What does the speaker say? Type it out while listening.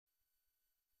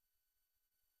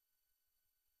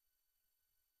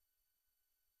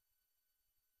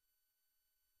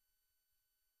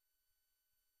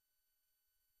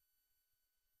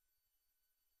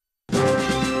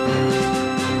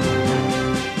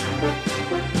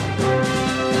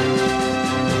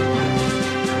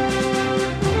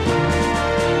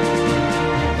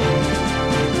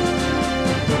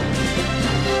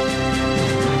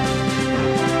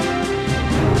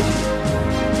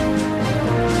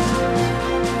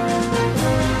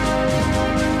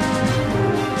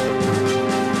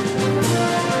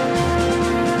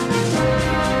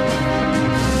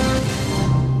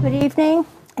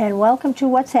and welcome to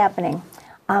What's Happening.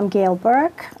 I'm Gail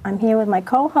Burke. I'm here with my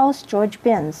co-host, George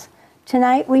Binns.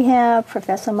 Tonight we have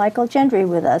Professor Michael Gendre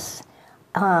with us.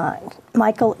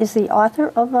 Michael is the author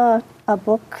of a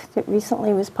book that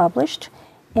recently was published,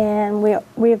 and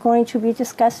we are going to be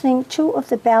discussing two of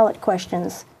the ballot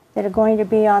questions that are going to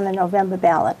be on the November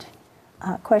ballot.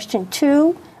 Question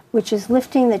 2, which is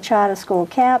lifting the charter school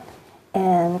cap,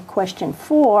 and question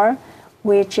 4,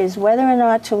 which is whether or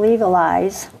not to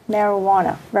legalize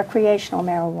marijuana, recreational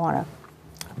marijuana.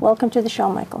 Welcome to the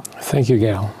show, Michael. Thank you,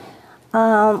 Gail.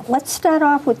 Let's start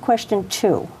off with question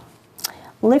 2.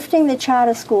 Lifting the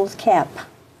charter schools cap.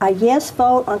 A yes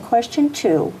vote on question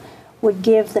 2 would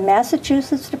give the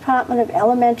Massachusetts Department of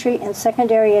Elementary and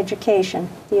Secondary Education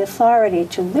the authority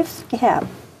to lift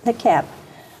the cap,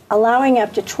 allowing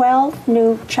up to 12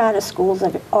 new charter schools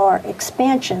or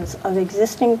expansions of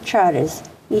existing charters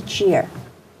each year.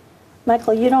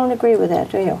 Michael, you don't agree with that,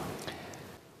 do you?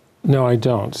 No, I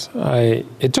don't.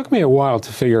 It took me a while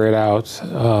to figure it out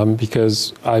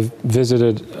because I've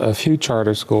visited a few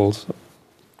charter schools,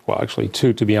 well, actually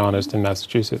 2, to be honest, in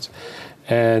Massachusetts,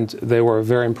 and they were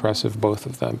very impressive, both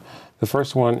of them. The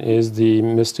first one is the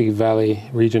Mystic Valley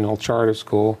Regional Charter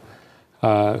School,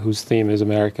 whose theme is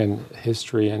American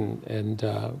history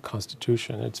and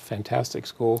Constitution. It's a fantastic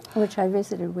school. Which I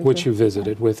visited with you. Which you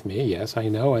visited with me, yes, I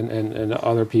know, and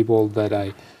other people that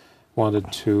I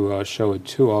wanted to show it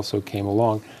to also came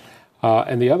along.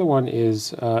 And the other one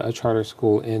is a charter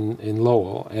school in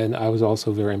Lowell, and I was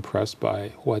also very impressed by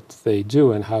what they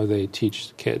do and how they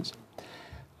teach kids.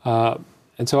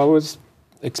 And so I was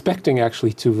expecting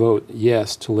actually to vote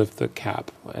yes to lift the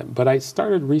cap, but I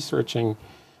started researching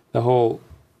the whole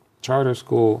charter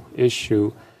school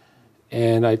issue,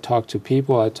 and I talked to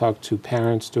people, I talked to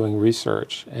parents doing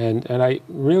research, and I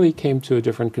really came to a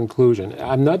different conclusion.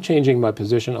 I'm not changing my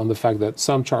position on the fact that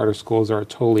some charter schools are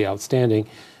totally outstanding,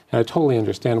 and I totally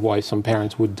understand why some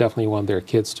parents would definitely want their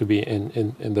kids to be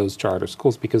in those charter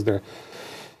schools, because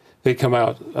they come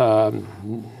out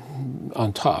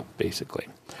on top, basically.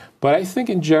 But I think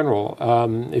in general,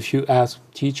 if you ask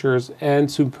teachers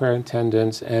and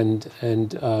superintendents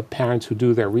and parents who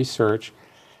do their research,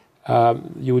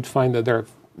 you would find that there are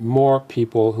more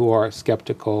people who are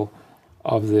skeptical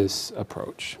of this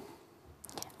approach.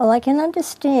 Well, I can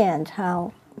understand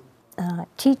how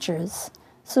teachers,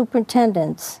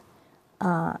 superintendents,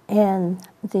 and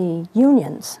the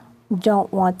unions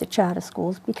don't want the charter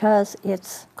schools because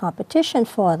it's competition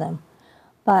for them.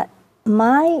 But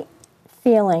my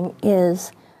feeling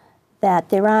is that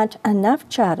there aren't enough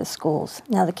charter schools.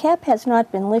 Now, the cap has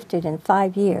not been lifted in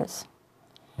 5 years.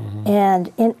 Mm-hmm.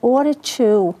 And in order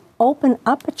to open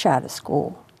up a charter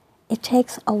school, it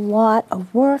takes a lot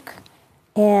of work.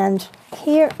 And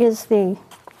here is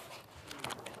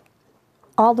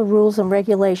all the rules and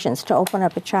regulations to open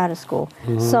up a charter school.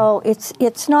 Mm-hmm. So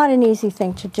it's not an easy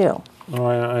thing to do. Oh,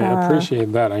 I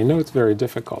appreciate that. I know it's very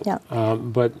difficult. Yeah.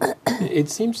 But it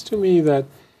seems to me that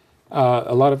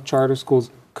a lot of charter schools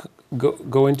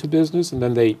go into business and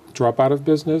then they drop out of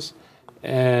business.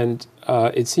 And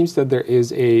it seems that there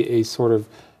is a sort of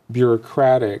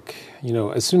bureaucratic,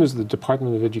 as soon as the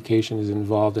Department of Education is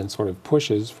involved and sort of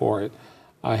pushes for it,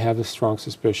 I have a strong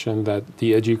suspicion that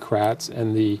the educrats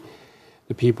and the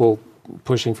people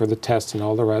pushing for the tests and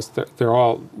all the rest, they're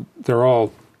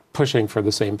all pushing for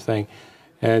the same thing.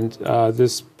 And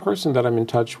this person that I'm in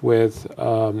touch with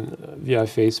via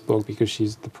Facebook, because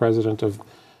she's the president of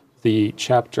the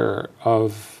chapter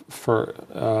for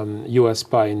U.S.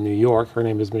 Spy in New York, her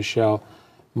name is Michelle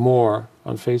Moore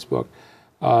on Facebook.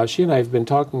 She and I have been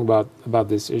talking about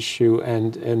this issue,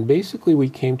 and basically we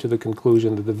came to the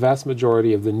conclusion that the vast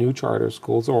majority of the new charter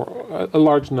schools, or a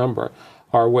large number,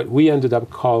 are what we ended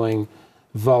up calling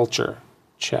vulture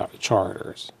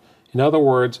charters. In other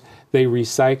words, they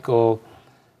recycle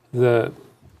the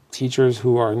teachers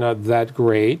who are not that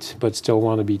great but still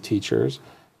want to be teachers.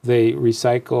 They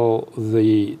recycle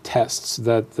the tests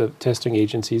that the testing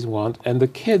agencies want, and the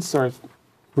kids are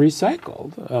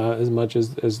recycled as much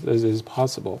as is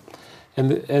possible.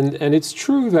 And it's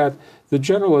true that the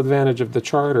general advantage of the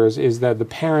charters is that the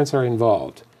parents are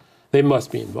involved. They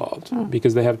must be involved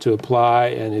because they have to apply,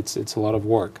 and it's a lot of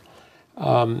work.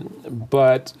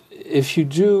 But if you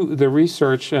do the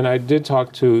research, and I did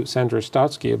talk to Sandra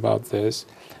Stotsky about this,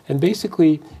 and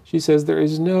basically she says there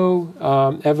is no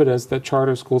evidence that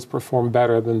charter schools perform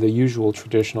better than the usual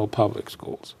traditional public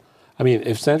schools. I mean,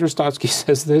 if Sandra Stotsky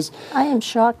says this... I am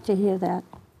shocked to hear that.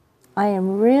 I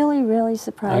am really, really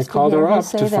surprised I called her up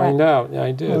to find out. Yeah,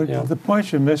 I did. Well, yeah. The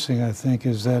point you're missing, I think,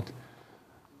 is that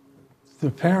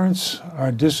the parents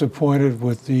are disappointed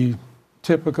with the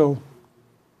typical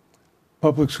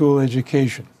public school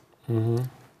education.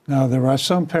 Now, there are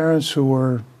some parents who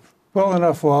are well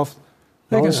enough off,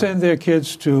 they can send their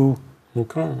kids to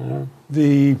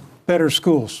the better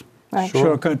schools. Right.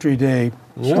 Shore Country Day,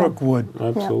 Brookwood,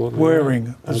 Absolutely.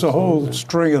 Waring. There's a whole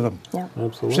string of them.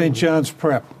 Absolutely. St. John's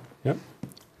Prep. Yep.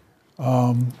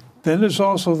 Then there's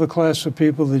also the class of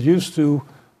people that used to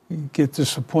get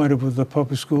disappointed with the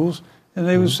public schools, and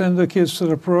they would send their kids to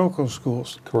the parochial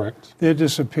schools. Correct. They're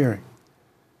disappearing.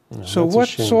 Yeah, So that's a what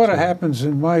shame, sort of too. happens,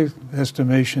 in my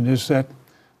estimation, is that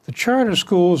the charter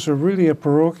schools are really a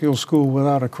parochial school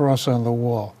without a cross on the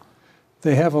wall.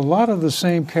 They have a lot of the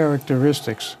same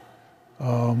characteristics.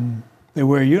 They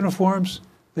wear uniforms.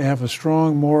 They have a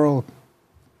strong moral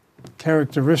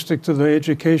characteristic to the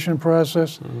education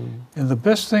process. And the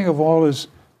best thing of all is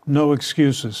no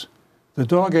excuses. The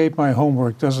dog ate my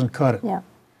homework doesn't cut it. Yeah.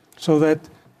 So that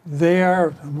they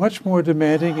are much more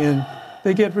demanding and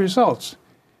they get results.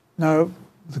 Now,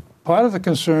 part of the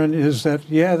concern is that,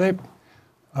 they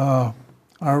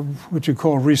are what you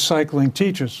call recycling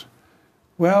teachers.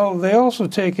 Well, they also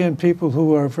take in people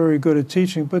who are very good at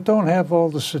teaching, but don't have all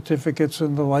the certificates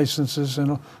and the licenses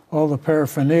and all the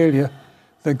paraphernalia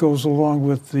that goes along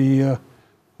with the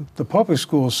public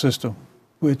school system,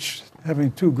 which,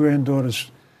 having two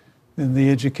granddaughters in the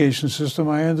education system,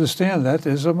 I understand that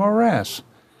is a morass.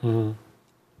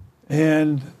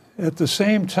 And at the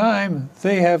same time,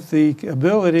 they have the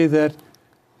ability that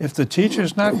if the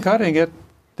teacher's not cutting it,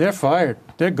 they're fired.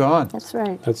 They're gone. That's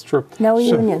right. That's true. No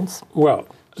unions. Well,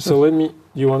 so let me,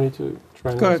 you want me to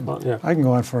try and Go ahead. respond? Yeah. I can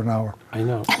go on for an hour. I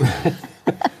know.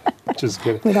 Just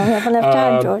kidding. We don't have enough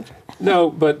time, George. No,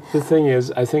 but the thing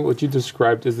is, I think what you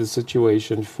described is the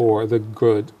situation for the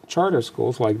good charter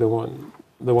schools, like the one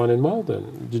in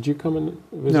Malden. Did you come and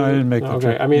visit? No, I didn't make the Okay,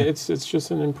 trip. I mean, it's just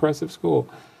an impressive school.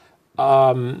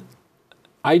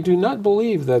 I do not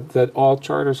believe that all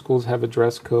charter schools have a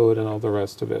dress code and all the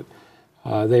rest of it.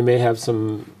 They may have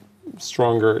some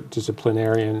stronger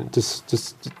disciplinarian,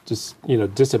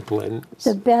 discipline.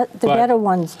 The better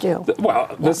ones do.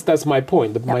 Well, that's my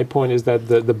point. My point is that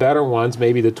the better ones,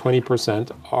 maybe the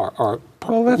 20%, are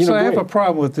Well, I have a great.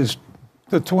 problem with this,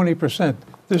 the 20%.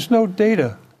 There's no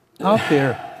data out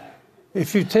there.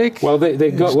 If you take... Well,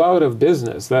 they go out of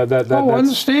business. That's,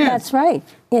 understand. That's right.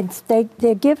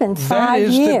 They're given 5 That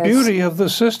is years. the beauty of the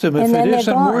system. If And then it they're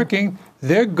isn't gone. working,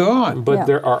 they're gone. But Yeah.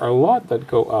 there are a lot that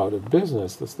go out of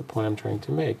business. That's the point I'm trying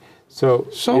to make. So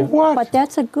What? But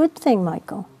that's a good thing,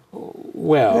 Michael.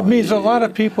 well, It means a lot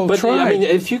of people but try. I mean,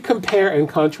 if you compare and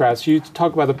contrast, you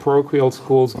talk about the parochial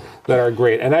schools that are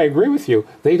great, and I agree with you.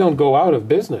 They don't go out of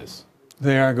business.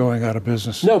 They are going out of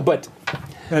business. No, but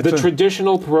the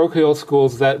traditional parochial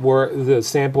schools that were the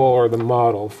sample or the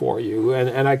model for you,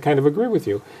 and I kind of agree with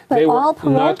you. But they all were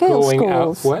not parochial going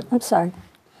schools. out. What? I'm sorry.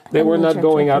 They were not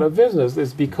going out interrupting. of business.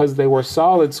 It's because they were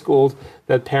solid schools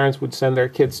that parents would send their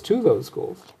kids to those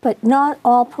schools. But not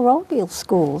all parochial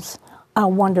schools are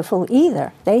wonderful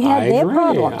either. They have I their agree.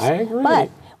 problems. I agree. But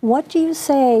what do you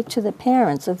say to the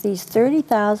parents of these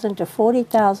 30,000 to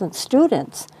 40,000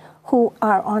 students who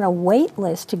are on a wait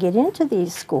list to get into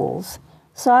these schools?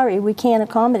 Sorry, we can't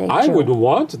accommodate I you. would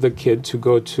want the kid to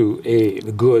go to a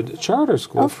good charter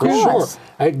school, Of for course. sure.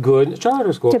 A good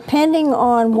charter school. Depending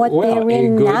on what well, they're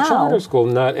in a good now. charter school,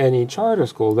 not any charter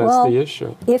school. That's Well, the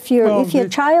issue. If your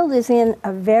child is in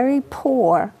a very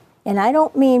poor, and I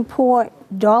don't mean poor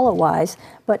dollar-wise,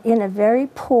 but in a very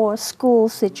poor school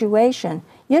situation,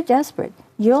 you're desperate.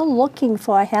 You're looking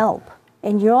for help,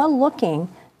 and you're looking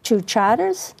to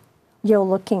charters. You're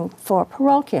looking for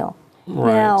parochial.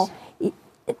 Right. Now,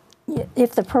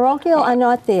 if the parochial are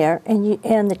not there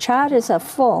and the charters are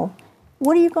full,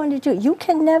 what are you going to do? You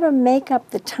can never make up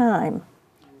the time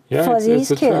Yeah, for it's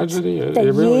these a kids. tragedy. It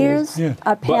The really years is. Yeah.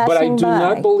 are passing But I do by.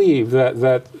 not believe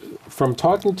that from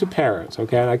talking to parents,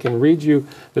 okay, and I can read you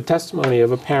the testimony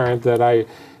of a parent that I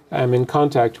am in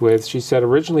contact with. She said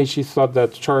originally she thought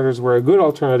that charters were a good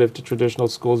alternative to traditional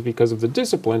schools because of the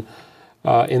discipline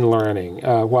in learning.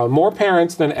 While more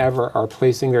parents than ever are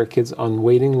placing their kids on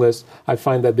waiting lists, I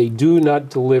find that they do not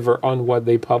deliver on what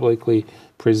they publicly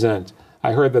present.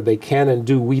 I heard that they can and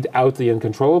do weed out the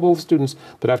uncontrollable students,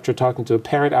 but after talking to a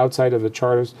parent outside of the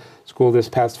charter school this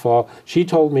past fall, she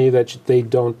told me that they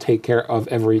don't take care of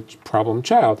every problem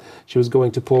child. She was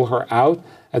going to pull her out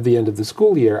at the end of the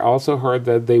school year. I also heard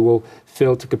that they will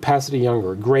fill to capacity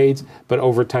younger grades, but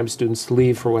over time students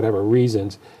leave for whatever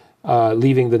reasons,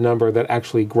 leaving the number that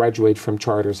actually graduate from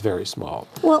charters very small.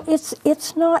 Well,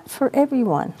 it's not for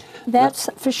everyone. That's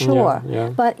for sure. Yeah.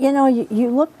 But, you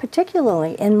look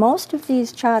particularly, in most of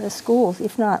these charter schools,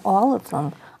 if not all of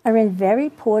them, are in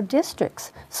very poor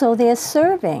districts. So they're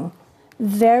serving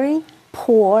Well,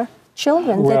 poor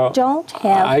children that don't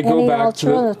have any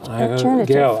alternative.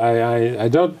 Gail, I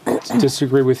don't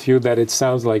disagree with you that it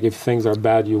sounds like if things are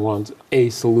bad, you want a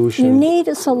solution. You need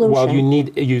a solution. Well,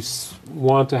 you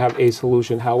want to have a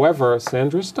solution. However,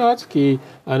 Sandra Stotsky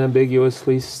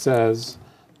unambiguously says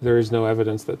there is no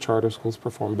evidence that charter schools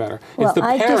perform better. Well,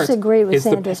 I disagree with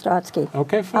Sandra Stotsky.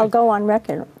 Okay, fine. I'll go on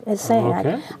record as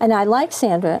saying and I like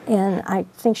Sandra, and I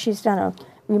think she's done a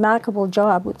remarkable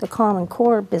job with the Common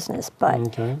Core business.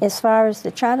 But as far as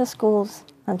the charter schools,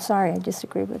 I'm sorry, I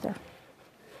disagree with her.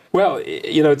 Well,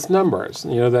 it's numbers,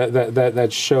 that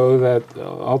show that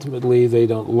ultimately they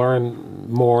don't learn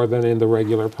more than in the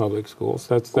regular public schools.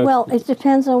 That's well, it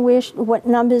depends on what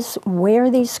numbers, where are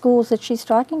these schools that she's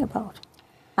talking about.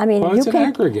 I mean, well, it's an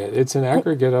aggregate. It's an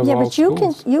aggregate of all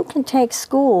schools. But you can take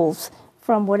schools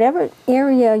from whatever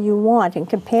area you want and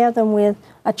compare them with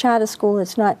a charter school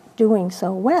that's not doing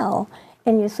so well,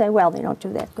 and you say, well, they don't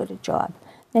do that good a job.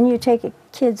 Then you take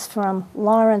kids from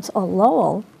Lawrence or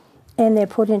Lowell, and they're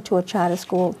put into a charter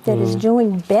school that is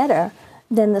doing better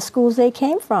than the schools they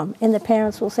came from, and the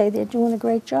parents will say they're doing a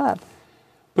great job.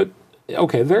 But,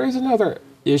 okay, there is another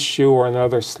issue or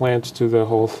another slant to the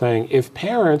whole thing. If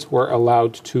parents were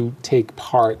allowed to take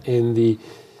part in the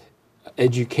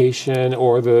education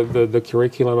or the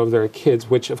curriculum of their kids,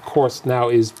 which of course now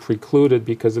is precluded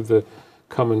because of the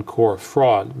Common Core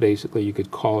fraud, basically you could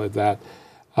call it that,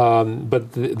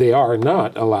 but they are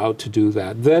not allowed to do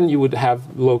that. Then you would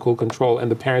have local control, and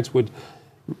the parents would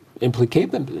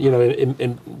implicate them,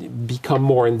 and become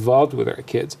more involved with their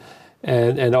kids,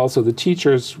 and also the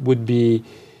teachers would be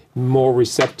more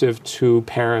receptive to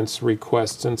parents'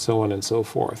 requests and so on and so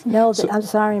forth. No, I'm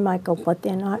sorry, Michael, but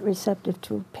they're not receptive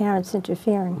to parents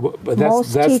interfering. But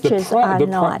most teachers are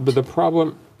not. But the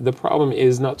problem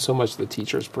is not so much the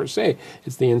teachers per se;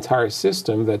 it's the entire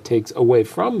system that takes away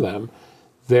from them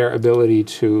their ability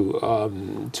to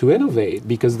innovate,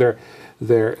 because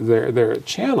they're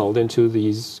channeled into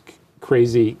these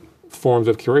crazy forms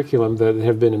of curriculum that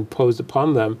have been imposed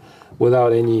upon them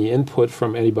without any input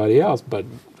from anybody else but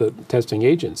the testing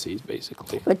agencies,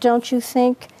 basically. But don't you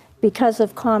think because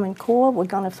of Common Core, we're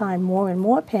going to find more and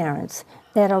more parents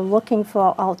that are looking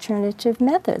for alternative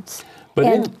methods?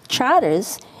 But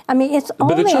charters, I mean, it's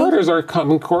only... But the charters are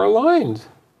Common Core aligned.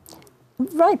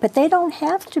 Right, but they don't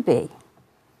have to be.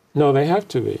 No, they have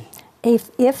to be.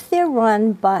 If they're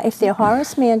run by, if they're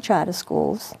Horace Mann charter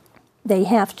schools, they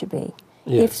have to be.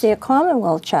 Yes. If they're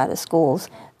Commonwealth charter schools,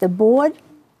 the board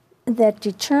that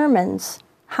determines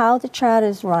how the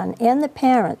charters run and the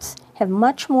parents have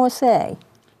much more say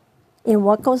in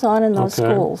what goes on in those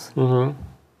schools. Mm-hmm.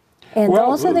 And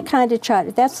those are the kind of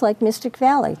charter, that's like Mystic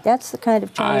Valley. That's the kind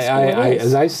of charter school it is.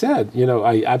 As I said,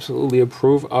 I absolutely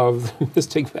approve of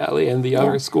Mystic Valley and the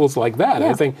other schools like that. Yeah.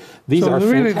 I think these are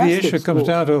fantastic the issue schools. Comes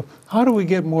down to, how do we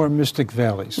get more Mystic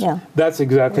Valleys? Yeah. That's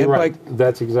exactly right.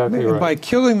 That's exactly right. By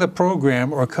killing the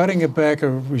program or cutting it back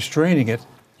or restraining it,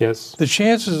 yes, the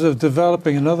chances of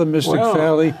developing another Mystic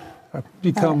Valley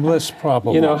become less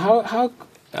probable.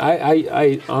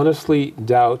 I honestly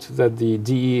doubt that the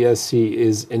DESC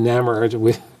is enamored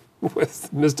with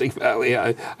Mystic Valley.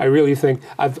 I really think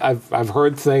I've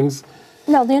heard things.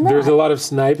 No, they're not. There's a lot of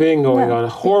sniping going on.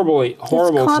 Horrible it's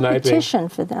sniping. Competition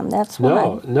for them. That's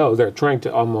why. No, they're trying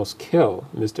to almost kill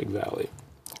Mystic Valley.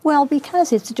 Well,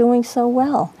 because it's doing so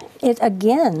well.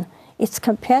 It's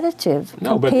competitive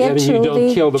compared to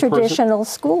the traditional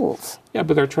schools. Yeah,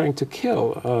 but they're trying to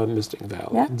kill Mystic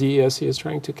Valley. Yeah. DESC is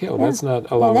trying to kill. Yeah. That's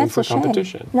not allowing for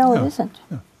competition. No, it isn't.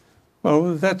 Yeah. Well,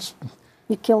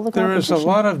 you kill the competition. There is a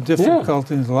lot of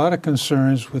difficulties, a lot of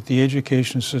concerns with the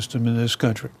education system in this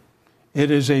country.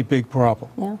 It is a big problem.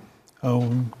 Yeah.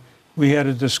 We had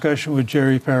a discussion with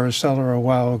Jerry Paracella a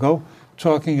while ago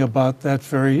talking about that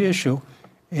very issue.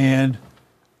 And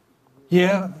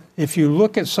if you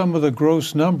look at some of the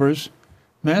gross numbers,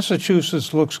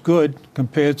 Massachusetts looks good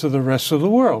compared to the rest of the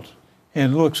world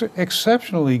and looks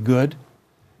exceptionally good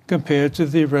compared to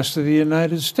the rest of the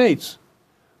United States.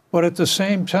 But at the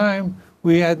same time,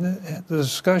 we had the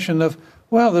discussion of,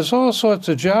 well, there's all sorts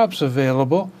of jobs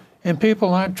available and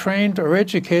people aren't trained or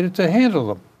educated to handle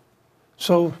them.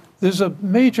 So there's a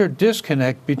major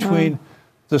disconnect between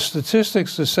the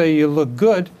statistics that say you look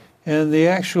good and the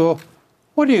actual,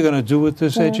 what are you going to do with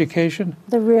this education?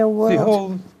 The real world. The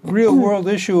whole real world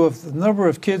issue of the number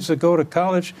of kids that go to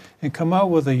college and come out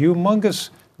with a humongous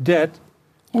debt.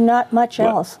 And not much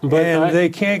else. And they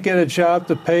can't get a job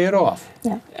to pay it off.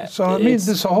 Yeah. So, I mean,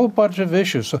 there's a whole bunch of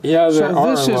issues. So,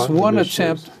 this is one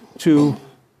attempt to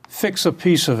fix a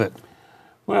piece of it.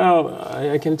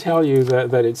 Well, I can tell you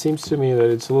that it seems to me that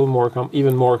it's a little more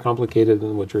even more complicated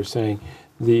than what you're saying.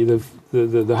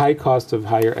 The high cost of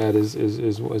higher ed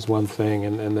is one thing,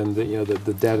 and then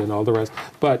the debt and all the rest.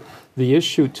 But the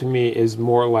issue to me is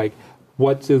more like,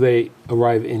 what do they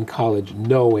arrive in college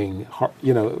knowing?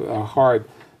 Real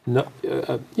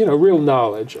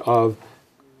knowledge of.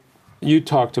 You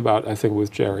talked about, I think, with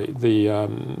Jerry,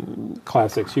 the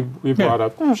classics. You brought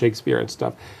up Shakespeare and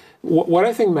stuff. What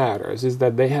I think matters is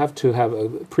that they have to have a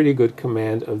pretty good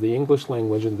command of the English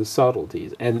language and the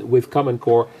subtleties. And with Common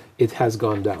Core, it has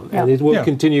gone down, and it will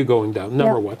continue going down.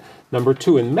 Number one. Number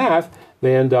two, in math,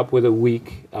 they end up with a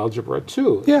weak algebra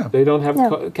too. Yeah. They don't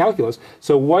have calculus.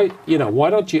 So why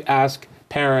don't you ask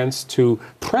parents to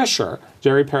pressure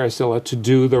Jerry Parasilla to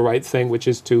do the right thing, which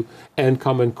is to end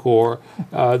Common Core,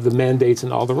 the mandates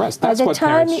and all the rest. That's what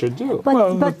parents should do.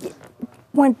 But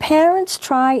when parents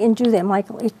try and do that,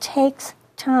 Michael, it takes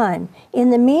time. In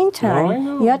the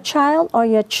meantime, your child or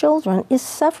your children is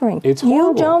suffering. It's horrible.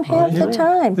 You don't have the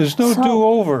time. There's no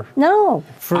do-over. No.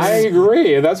 I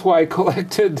agree. That's why I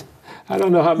collected, I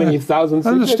don't know how many thousand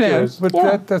signatures. But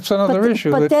that's another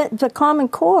issue. But the Common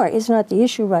Core is not the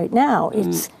issue right now.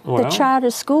 It's the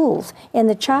charter schools. And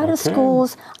the charter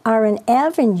schools are an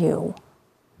avenue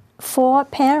for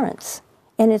parents.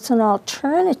 And it's an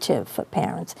alternative for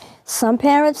parents. Some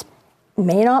parents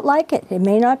may not like it. It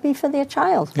may not be for their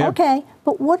child. Yep. Okay,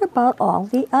 but what about all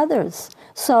the others?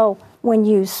 So when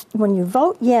you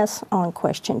vote yes on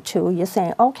question 2, you're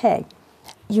saying, okay,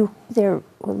 we're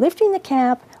lifting the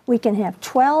cap. We can have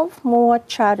 12 more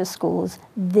charter schools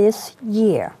this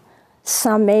year.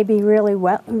 Some may be really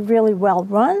well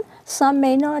run. Some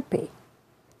may not be.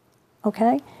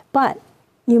 Okay, but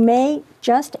you may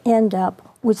just end up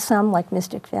with some like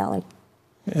Mystic Valley.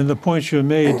 And the point you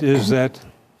made is that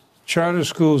charter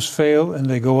schools fail and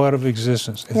they go out of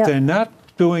existence. If they're not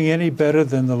doing any better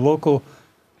than the local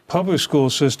public school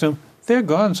system, they're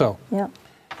gonzo. Yeah.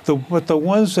 But the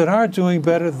ones that are doing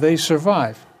better, they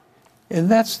survive. And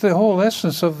that's the whole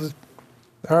essence of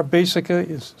our basic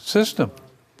system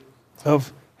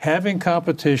of having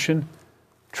competition,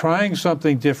 trying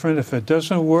something different. If it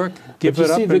doesn't work, give it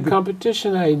up. See, the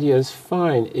competition idea is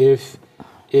fine if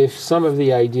some of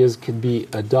the ideas could be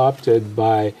adopted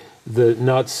by the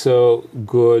not so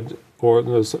good or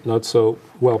not so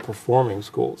well performing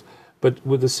schools. But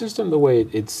with the system the way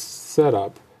it's set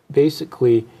up,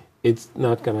 basically it's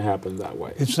not going to happen that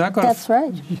way. It's not going. That's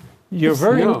right. You're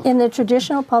in the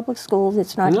traditional public schools,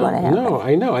 it's not going to happen. No,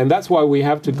 I know, and that's why we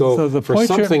have to go for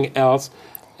something else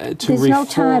to There's no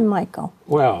time, Michael.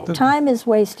 Well, time is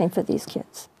wasting for these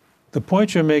kids. The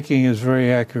point you're making is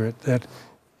very accurate, that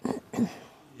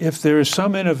if there is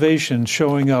some innovation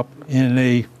showing up in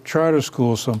a charter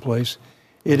school someplace,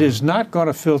 it is not going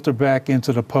to filter back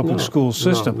into the public school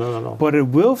system. No. But it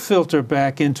will filter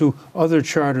back into other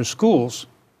charter schools.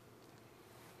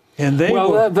 And they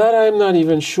that I'm not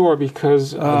even sure,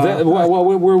 because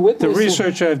we're witnessing. The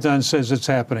research I've done says it's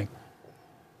happening.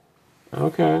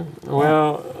 Okay.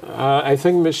 Well, I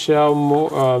think Michelle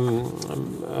Moore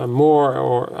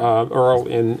or Earl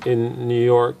in New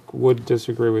York would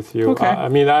disagree with you. Okay.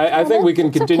 I think we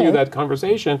can continue that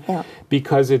conversation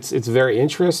because it's very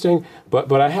interesting.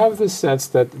 But I have the sense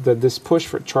that this push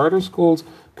for charter schools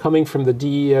coming from the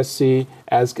DESC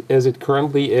as it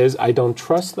currently is, I don't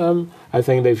trust them. I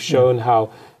think they've shown how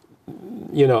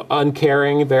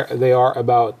uncaring they are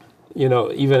about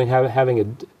even having a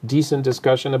decent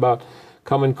discussion about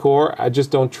Common Core. I just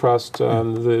don't trust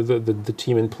the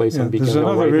team in place on Beacon Hill right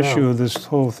now. There's another issue of this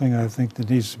whole thing I think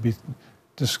that needs to be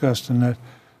discussed, in that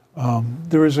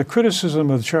there is a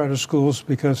criticism of charter schools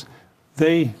because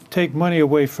they take money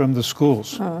away from the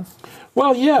schools.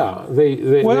 Well, yeah.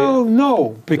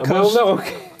 No, because... Well, no.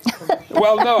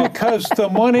 Well, no. Because the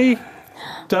money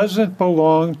doesn't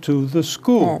belong to the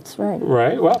school. That's right.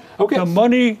 Right. Well, okay. The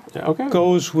money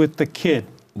goes with the kid.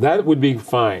 That would be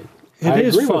fine. It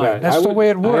is fine. That's the way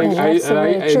it works.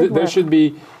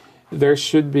 There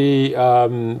should be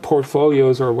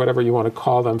portfolios or whatever you want to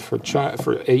call them for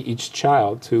each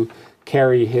child to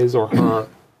carry his or her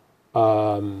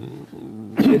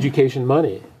education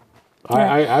money.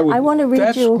 I want to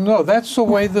read you. No, that's the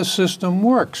way the system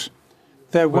works.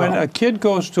 That when a kid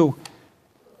goes to,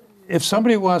 if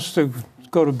somebody wants to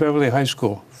go to Beverly High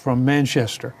School from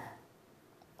Manchester,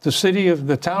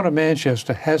 the town of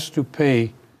Manchester has to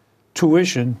pay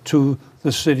tuition to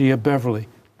the city of Beverly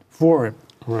for it.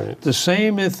 Right. The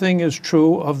same thing is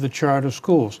true of the charter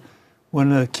schools.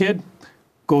 When a kid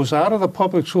goes out of the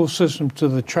public school system to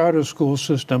the charter school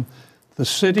system, the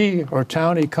city or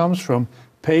town he comes from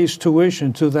pays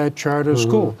tuition to that charter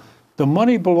school. The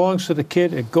money belongs to the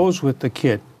kid. It goes with the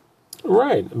kid.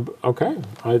 Right. Okay.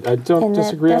 I don't And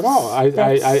disagree at all.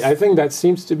 I think that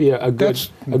seems to be a good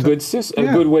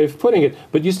way of putting it.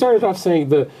 But you started off saying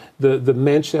the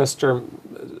Manchester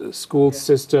school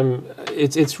system.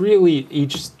 It's really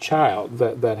each child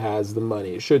that has the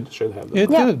money. It should have the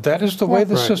money. That is the way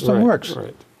the system works.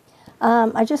 Right.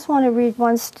 I just want to read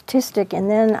one statistic, and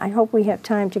then I hope we have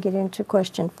time to get into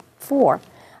question 4.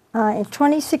 In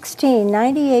 2016,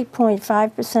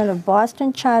 98.5% of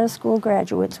Boston charter school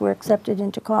graduates were accepted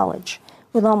into college,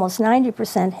 with almost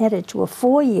 90% headed to a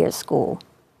 4-year school,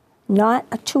 not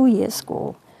a 2-year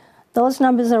school. Those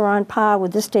numbers are on par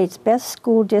with the state's best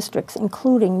school districts,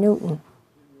 including Newton.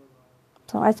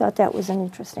 So I thought that was an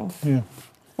interesting thing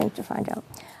to find out.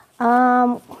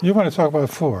 You want to talk about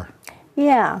 4?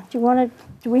 Yeah. Do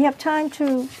we have time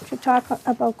to talk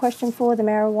about question 4, the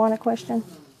marijuana question?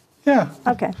 Yeah.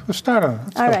 Okay. We'll start on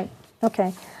it. All right.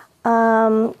 Okay.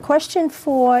 Question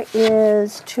 4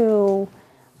 is to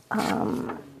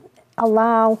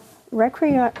allow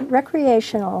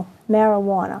recreational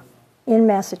marijuana in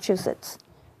Massachusetts.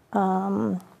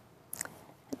 I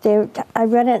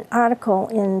read an article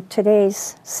in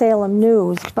today's Salem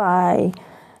News by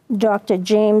Dr.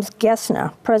 James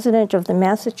Gessner, president of the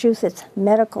Massachusetts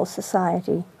Medical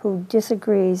Society, who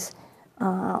disagrees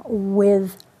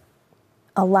with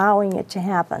allowing it to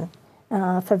happen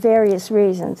for various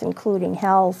reasons, including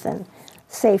health and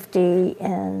safety,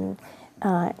 and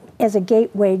as a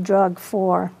gateway drug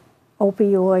for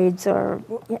opioids or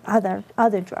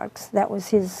other drugs. That was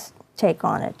his take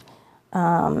on it.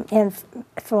 And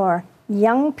for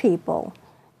young people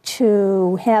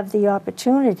to have the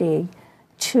opportunity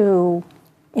to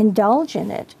indulge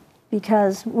in it,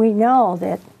 because we know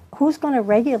that who's going to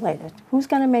regulate it? Who's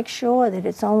going to make sure that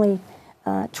it's only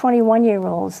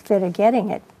 21-year-olds that are getting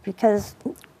it? Because,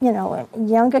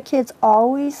 younger kids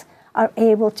always are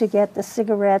able to get the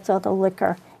cigarettes or the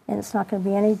liquor, and it's not going to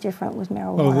be any different with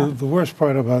marijuana. Well, the worst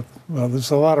part about,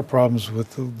 there's a lot of problems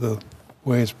with the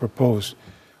way it's proposed.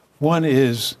 One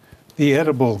is the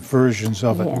edible versions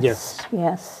of it. Yes.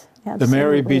 The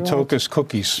Mary B. Tokus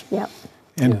cookies. Yep.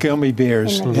 And gummy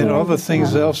bears and other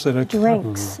things else that are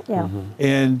drinks.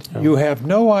 And you have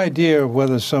no idea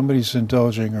whether somebody's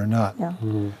indulging or not.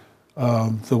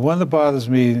 The one that bothers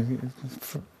me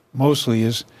mostly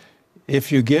is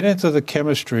if you get into the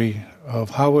chemistry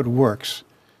of how it works,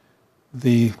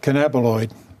 the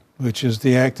cannabinoid, which is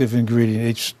the active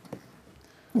ingredient,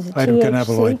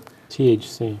 hydrocannabinoid,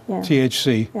 THC.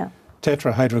 THC,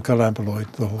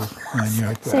 tetrahydrocannabinoid, the whole 9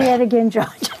 yards. Say it again,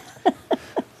 George.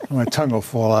 My tongue will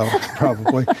fall out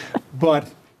probably. But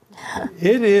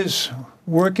it is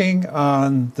working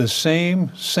on the same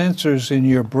sensors in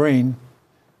your brain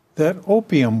that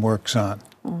opium works on.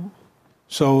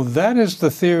 So that is the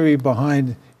theory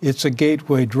behind it's a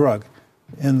gateway drug.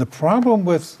 And the problem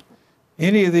with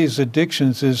any of these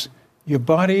addictions is your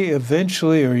body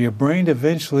eventually, or your brain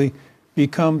eventually,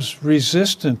 becomes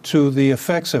resistant to the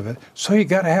effects of it. So you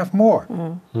got to have more.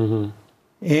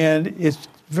 And it's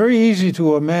very easy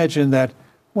to imagine that,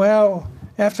 well,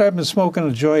 after I've been smoking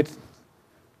a joint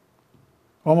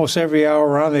almost every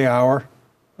hour on the hour,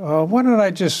 why don't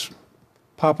I just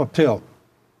pop a pill?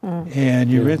 And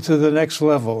you're into the next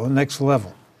level,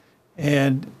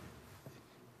 And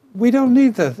we don't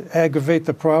need to aggravate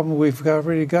the problem we've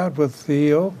already got with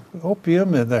the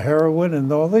opium and the heroin and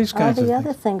all these kinds of things. All the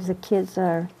other things that kids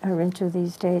are into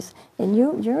these days. And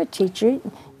you're a teacher.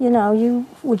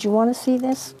 Would you want to see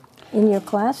this in your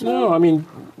classroom? No, I mean,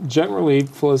 generally,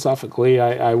 philosophically,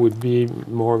 I would be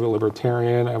more of a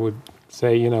libertarian. I would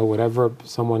say, whatever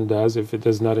someone does, if it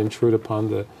does not intrude upon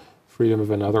the freedom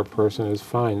of another person, is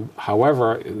fine.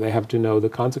 However, they have to know the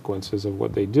consequences of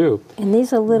what they do. And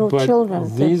these are little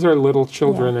children. These are little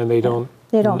children, and they don't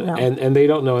know. And they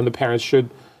don't know, and the parents should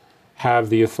have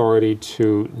the authority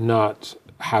to not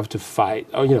have to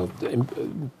fight,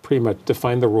 pretty much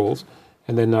define the rules,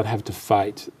 and then not have to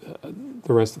fight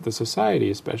the rest of the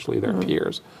society, especially their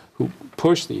peers, who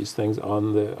push these things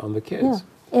on the kids.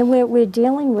 Yeah. And we're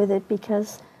dealing with it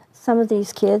because some of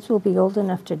these kids will be old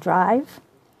enough to drive.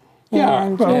 Yeah,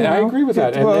 and, I agree with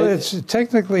that. Well, it's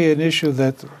technically an issue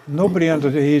that nobody under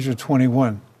the age of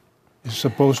 21 is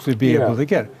supposed to be able to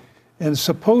get. And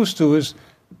supposed to is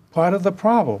part of the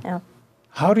problem. Yeah.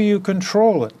 How do you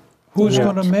control it? Who's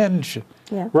going to manage it?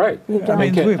 Yeah. Right. I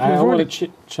mean, I want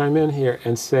to chime in here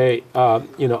and say,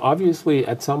 obviously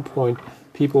at some point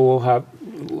people will have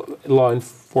law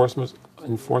enforcement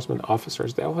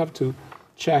officers. They'll have to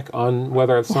check on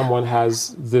whether someone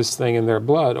has this thing in their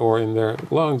blood or in their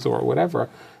lungs or whatever.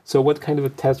 So what kind of a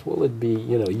test will it be?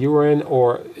 You know, urine,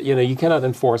 or you cannot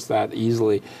enforce that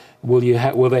easily. Will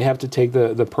they have to take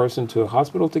the person to a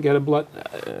hospital to get a blood?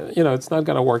 It's not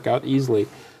going to work out easily.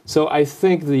 So I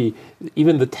think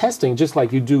even the testing, just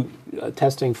like you do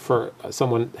testing for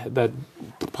someone that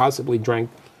possibly drank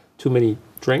too many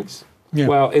drinks,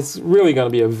 well, it's really going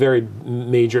to be a very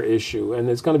major issue, and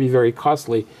it's going to be very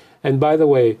costly. And by the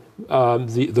way,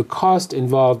 the cost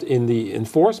involved in the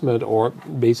enforcement, or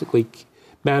basically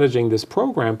managing this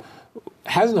program,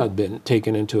 has not been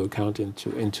taken into account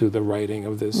into the writing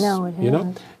of this. No, it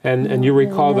hasn't. And you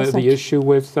recall the issue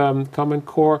with Common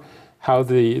Core, how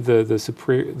the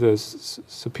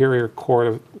Superior Court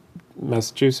of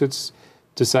Massachusetts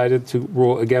decided to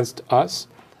rule against us.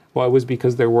 Well, it was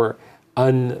because there were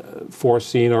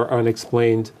unforeseen or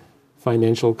unexplained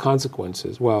financial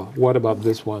consequences. Well, what about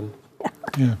this one?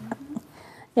 Yeah.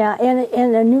 Yeah,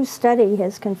 and a new study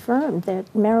has confirmed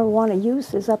that marijuana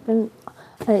use is up in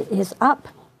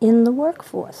the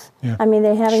workforce. Yeah. I mean,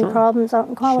 they're having Sure. problems out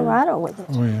in Colorado with it.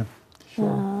 Oh, yeah.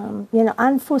 Sure.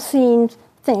 Unforeseen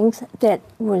things that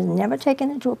was never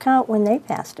taken into account when they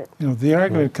passed it. The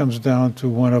argument comes down to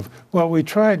one of, well, we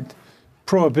tried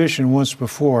prohibition once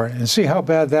before, and see how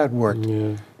bad that worked.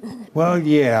 Yeah. Well,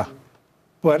 yeah,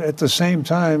 but at the same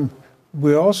time,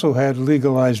 we also had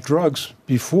legalized drugs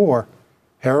before.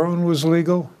 Heroin was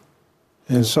legal,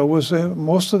 and so was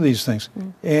most of these things.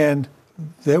 And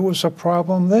there was a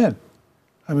problem then.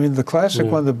 I mean, the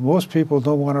classic one that most people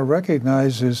don't want to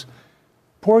recognize is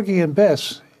Porgy and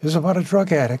Bess is about a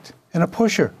drug addict and a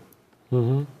pusher.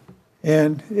 Mm-hmm.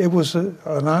 And it was an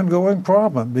ongoing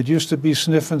problem. It used to be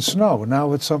sniff and snow.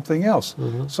 Now it's something else.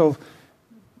 Mm-hmm. So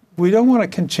we don't want to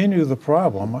continue the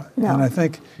problem. No. And I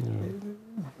think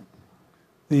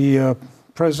the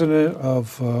president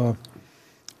of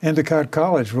Endicott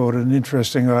College wrote an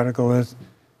interesting article that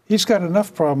he's got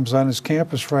enough problems on his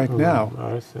campus right now.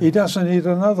 I see. He doesn't need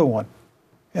another one.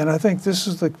 And I think this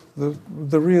is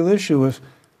the real issue. If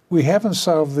we haven't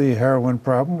solved the heroin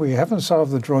problem, we haven't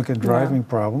solved the drunken driving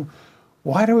problem,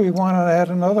 why do we want to add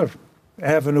another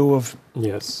avenue of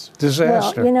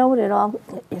disaster? Well, you know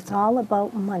what it's all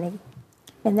about money.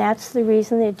 And that's the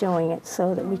reason they're doing it,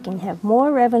 so that we can have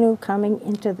more revenue coming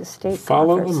into the state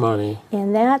Follow coffers. the money.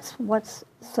 And that's what's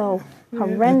so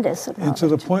horrendous about And to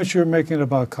the it. point you're making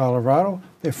about Colorado,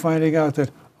 they're finding out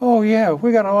that, oh yeah,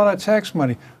 we got all that tax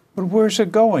money, but where's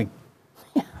it going?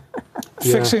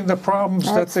 Fixing the problems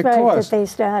That's that they right, caused. that they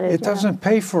started. It doesn't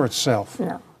pay for itself.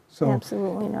 No, So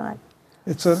absolutely not.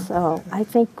 it's So I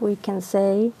think we can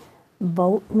say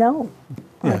vote no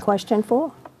Yeah. on question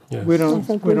 4. Yes. we I don't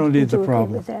think we don't need do the agree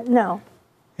problem. with that. No.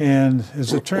 And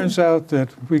as it turns out that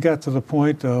we got to the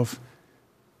point of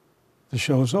the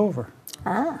show's over.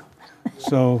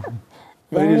 So,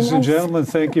 Very ladies and nice. gentlemen,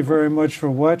 thank you very much for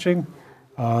watching.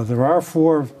 There are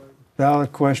 4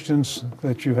 ballot questions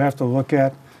that you have to look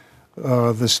at.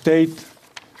 The state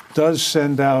does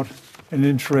send out an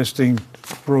interesting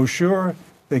brochure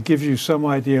that gives you some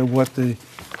idea what the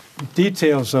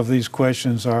details of these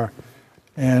questions are,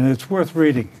 and it's worth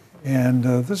reading. And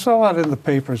there's a lot in the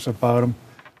papers about them.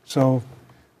 So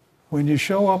when you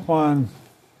show up on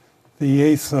the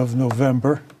 8th of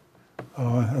November,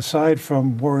 aside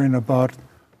from worrying about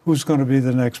who's going to be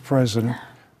the next president,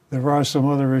 there are some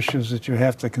other issues that you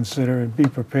have to consider and be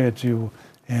prepared to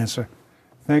answer.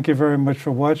 Thank you very much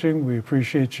for watching. We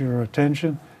appreciate your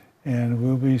attention, and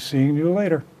we'll be seeing you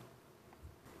later.